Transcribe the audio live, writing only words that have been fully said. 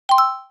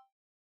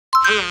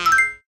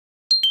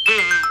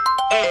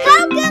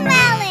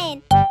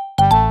CoComelon!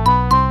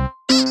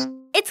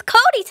 It's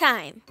Cody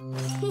time!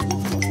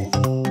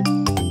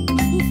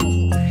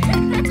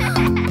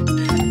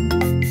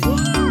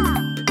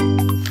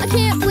 I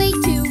can't wait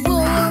to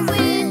roar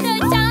with the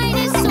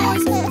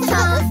dinosaurs,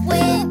 chomp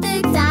with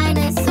the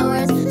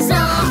dinosaurs,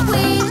 stomp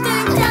with the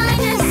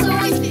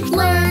dinosaurs,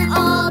 learn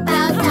all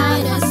about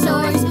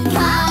dinosaurs,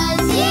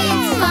 'cause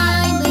it's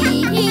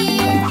finally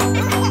here.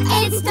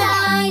 It's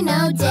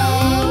Dino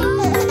Day.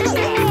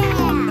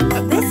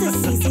 This is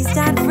Cece's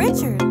dad,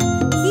 Richard.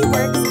 He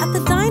works at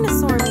the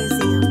Dinosaur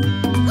Museum.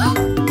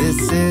 This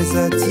is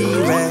a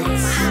T-Rex.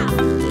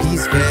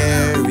 He's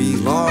very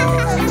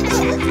large.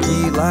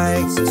 He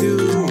likes to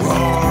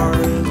roar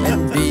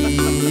and be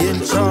in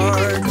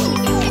charge.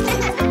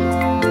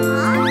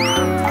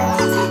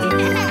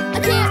 I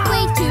can't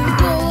wait to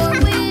roar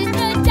with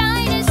the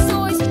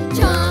dinosaurs,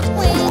 chomp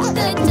with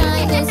the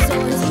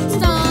dinosaurs,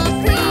 stomp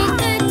with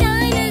the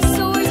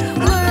dinosaurs,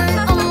 learn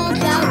all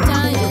about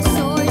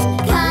dinosaurs,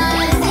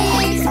 'cause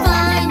it's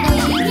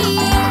finally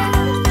here.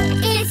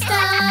 It's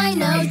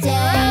Dino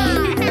Day.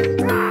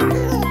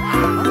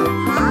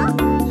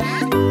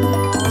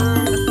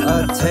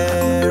 A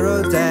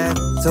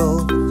pter-o-dactyl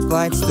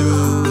glides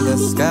through the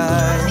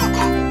sky.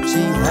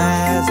 She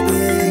has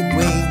big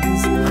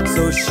wings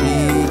so she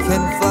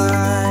can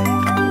fly.